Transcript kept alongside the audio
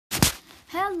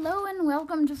Hello and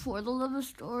welcome to For the Love of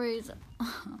Stories.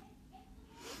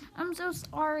 I'm so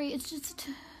sorry. It's just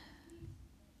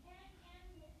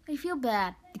I feel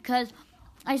bad because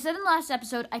I said in the last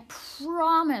episode I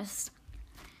promised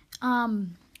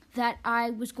that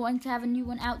I was going to have a new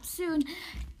one out soon,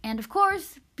 and of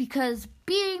course, because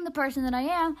being the person that I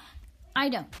am, I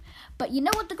don't. But you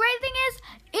know what the great thing is?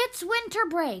 It's winter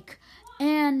break.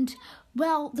 And,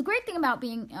 well, the great thing about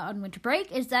being on winter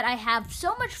break is that I have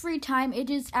so much free time,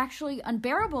 it is actually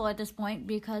unbearable at this point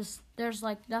because there's,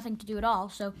 nothing to do at all.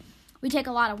 So we take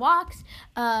a lot of walks.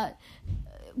 I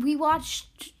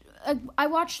watched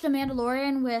The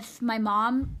Mandalorian with my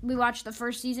mom. We watched the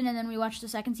first season, and then we watched the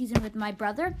second season with my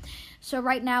brother. So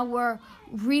right now we're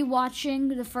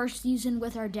rewatching the first season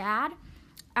with our dad.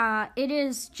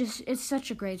 It's such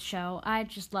a great show. I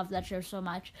just love that show so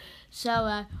much.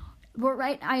 So,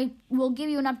 I will give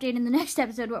you an update in the next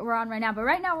episode what we're on right now. But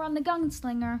right now we're on the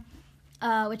Gunslinger,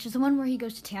 which is the one where he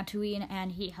goes to Tatooine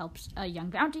and he helps a young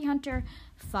bounty hunter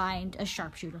find a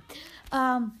sharpshooter.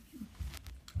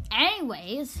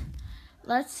 Anyways,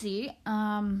 let's see.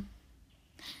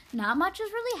 Not much has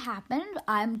really happened.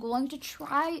 I'm going to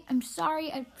try. I'm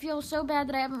sorry. I feel so bad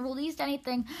that I haven't released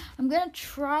anything. I'm going to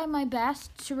try my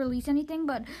best to release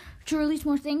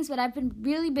more things, but I've been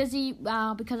really busy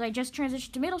because I just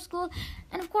transitioned to middle school,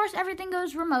 and of course everything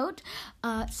goes remote.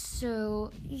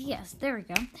 So yes, there we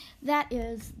go. That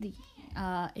is the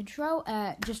intro.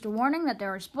 Just a warning that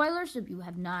there are spoilers. If you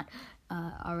have not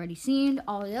already seen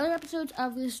all the other episodes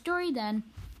of this story, then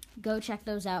go check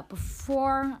those out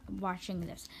before watching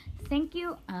this. Thank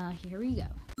you. Here we go.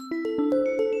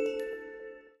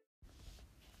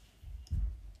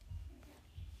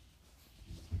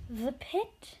 The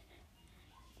pit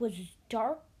was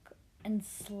dark and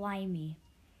slimy.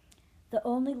 The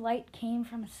only light came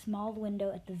from a small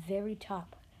window at the very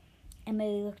top.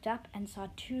 Emily looked up and saw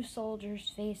two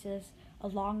soldiers' faces,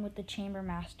 along with the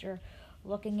chambermaster,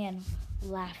 looking in,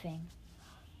 laughing.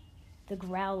 The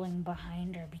growling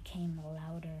behind her became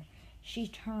louder. She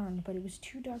turned, but it was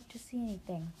too dark to see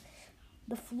anything.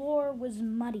 The floor was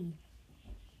muddy.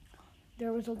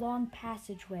 There was a long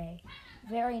passageway,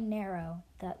 very narrow,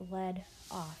 that led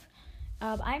off.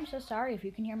 I'm so sorry if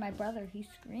you can hear my brother. He's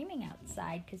screaming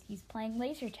outside because he's playing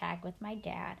laser tag with my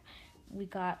dad. He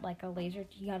got a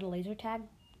laser tag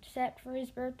set for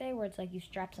his birthday where it's like you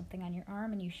strap something on your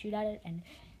arm and you shoot at it, and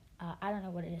I don't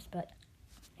know what it is, but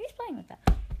he's playing with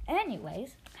that.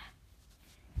 Anyways,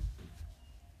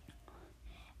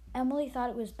 Emily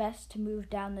thought it was best to move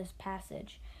down this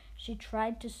passage. She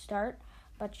tried to start,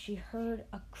 but she heard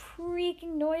a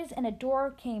creaking noise and a door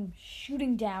came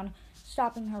shooting down,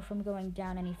 stopping her from going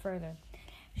down any further.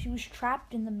 She was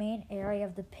trapped in the main area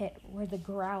of the pit where the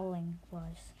growling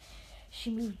was.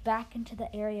 She moved back into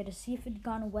the area to see if it had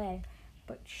gone away,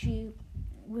 but she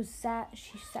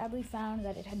sadly found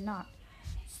that it had not.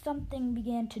 Something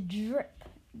began to drip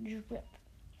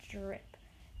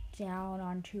down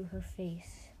onto her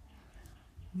face.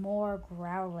 More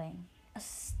growling. A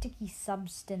sticky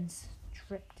substance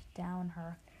dripped down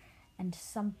her, and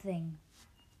something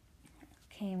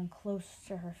came close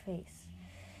to her face.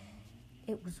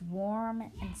 It was warm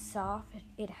and soft.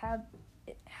 It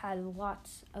had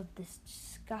lots of this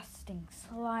disgusting,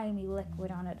 slimy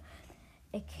liquid on it.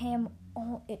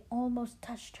 It almost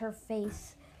touched her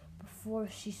face before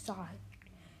she saw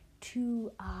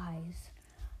two eyes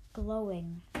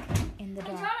glowing in the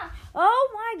dark. Oh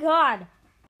my God!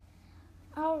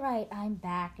 Alright, I'm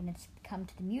back, and it's come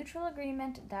to the mutual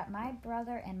agreement that my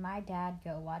brother and my dad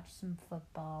go watch some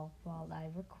football while I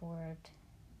record.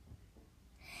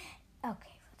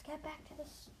 Okay, let's get back to the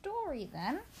story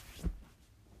then.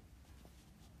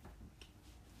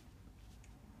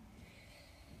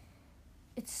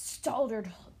 It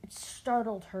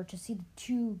startled her to see the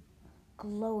two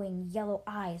glowing yellow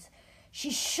eyes. She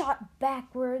shot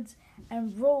backwards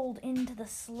and rolled onto the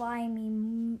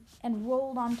slimy,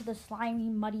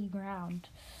 muddy ground.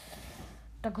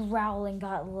 The growling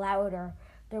got louder.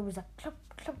 There was a clup,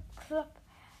 clup, clup,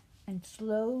 and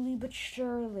slowly but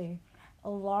surely, a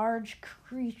large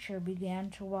creature began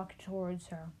to walk towards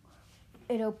her.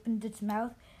 It opened its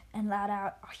mouth and let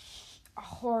out a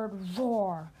horrid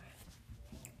roar.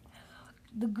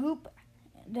 The goop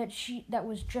that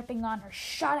was dripping on her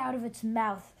shot out of its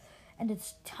mouth, and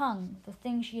its tongue, the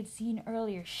thing she had seen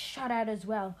earlier, shot out as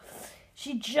well.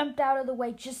 She jumped out of the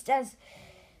way just as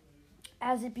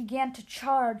it began to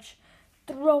charge,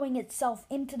 throwing itself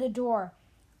into the door.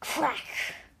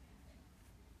 Crack!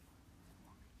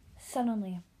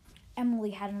 Suddenly,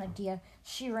 Emily had an idea.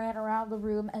 She ran around the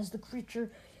room as the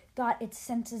creature got its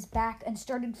senses back and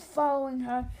started following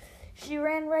her. She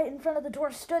ran right in front of the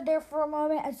door, stood there for a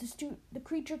moment as the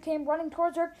creature came running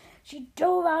towards her. She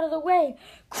dove out of the way.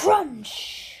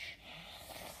 Crunch!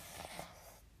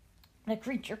 The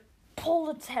creature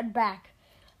pulled its head back.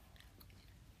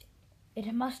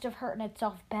 It must have hurt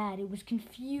itself bad. It was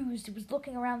confused. It was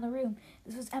looking around the room.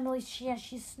 This was Emily's chance.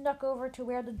 She snuck over to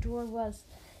where the door was.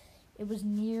 It was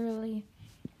nearly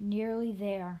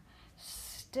there.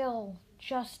 Still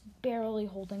just barely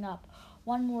holding up.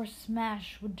 One more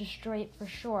smash would destroy it for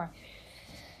sure.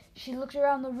 She looked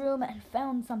around the room and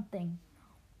found something.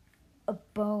 A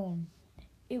bone.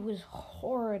 It was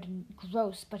horrid and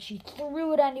gross, but she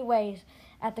threw it anyways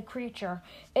at the creature.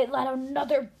 It let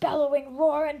another bellowing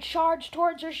roar and charged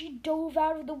towards her. She dove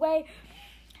out of the way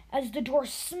as the door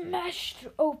smashed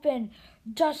open.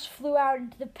 Dust flew out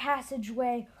into the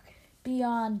passageway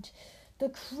beyond. The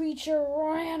creature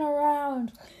ran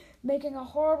around, making a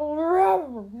horrible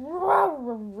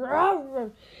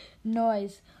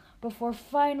noise before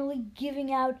finally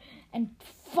giving out and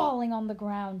falling on the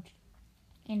ground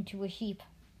into a heap.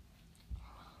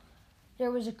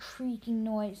 There was a creaking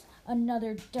noise.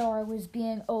 Another door was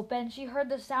being opened. She heard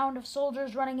the sound of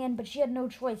soldiers running in, but she had no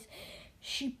choice.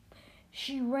 She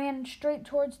ran straight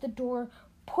towards the door,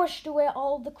 pushed away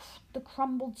all the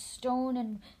crumbled stone,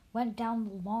 and went down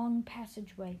the long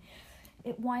passageway.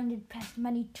 It winded past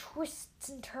many twists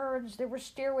and turns. There were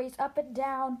stairways up and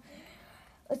down.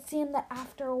 It seemed that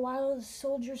after a while the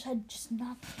soldiers had just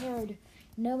not cared,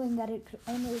 knowing that it could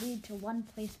only lead to one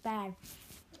place bad.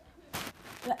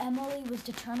 But Emily was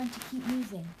determined to keep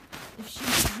moving. If she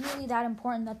was really that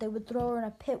important that they would throw her in a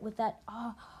pit with that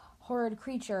horrid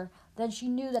creature, then she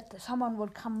knew that someone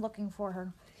would come looking for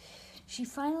her. She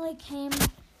finally came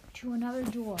to another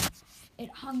door.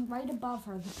 It hung right above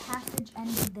her. The passage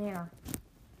ended there.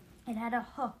 It had a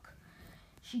hook.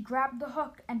 She grabbed the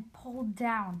hook and pulled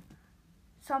down.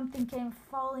 Something came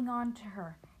falling onto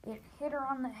her. It hit her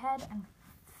on the head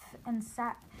and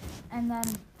then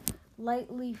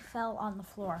lightly fell on the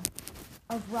floor.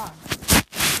 A rug.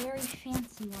 A very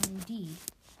fancy one indeed.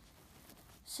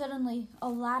 Suddenly, a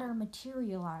ladder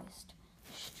materialized.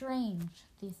 Strange,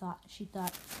 she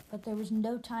thought, but there was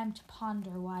no time to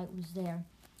ponder why it was there.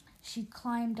 She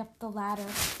climbed up the ladder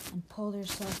and pulled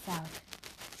herself out.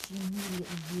 She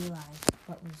immediately realized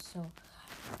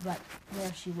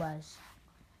where she was.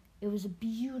 It was a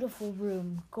beautiful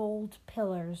room, gold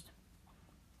pillars.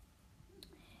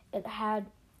 It had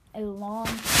a long,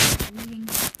 leading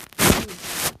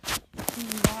roof,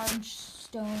 two large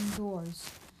stone doors.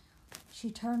 She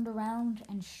turned around,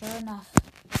 and sure enough,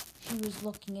 she was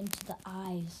looking into the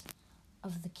eyes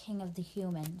of the king of the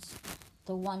humans,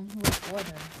 the one who had ordered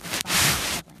the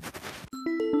final killing.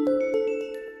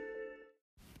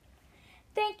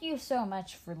 Thank you so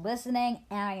much for listening.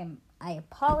 I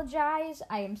apologize.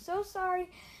 I am so sorry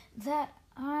that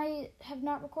I have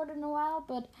not recorded in a while,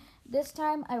 but this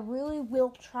time I really will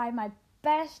try my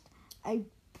best. I'm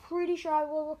pretty sure I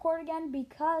will record again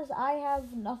because I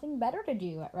have nothing better to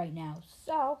do right now.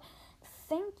 So,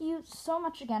 thank you so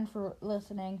much again for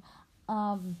listening.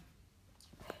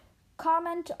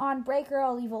 Comment on Breaker.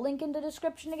 I'll leave a link in the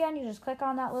description again. You just click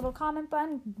on that little comment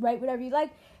button, write whatever you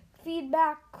like.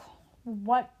 Feedback.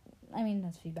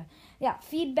 That's feedback. Yeah,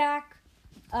 feedback.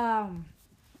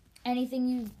 Anything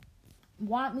you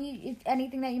want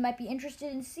anything that you might be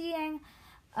interested in seeing.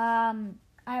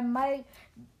 I might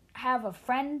have a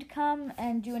friend come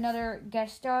and do another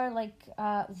guest star like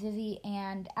Vivi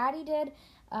and Addie did.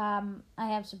 I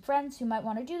have some friends who might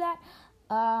want to do that.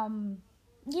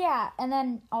 Yeah, and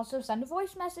then also send a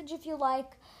voice message if you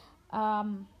like,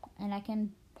 and I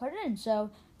can put it in.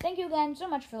 So thank you again so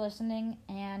much for listening,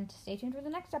 and stay tuned for the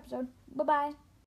next episode. Bye-bye.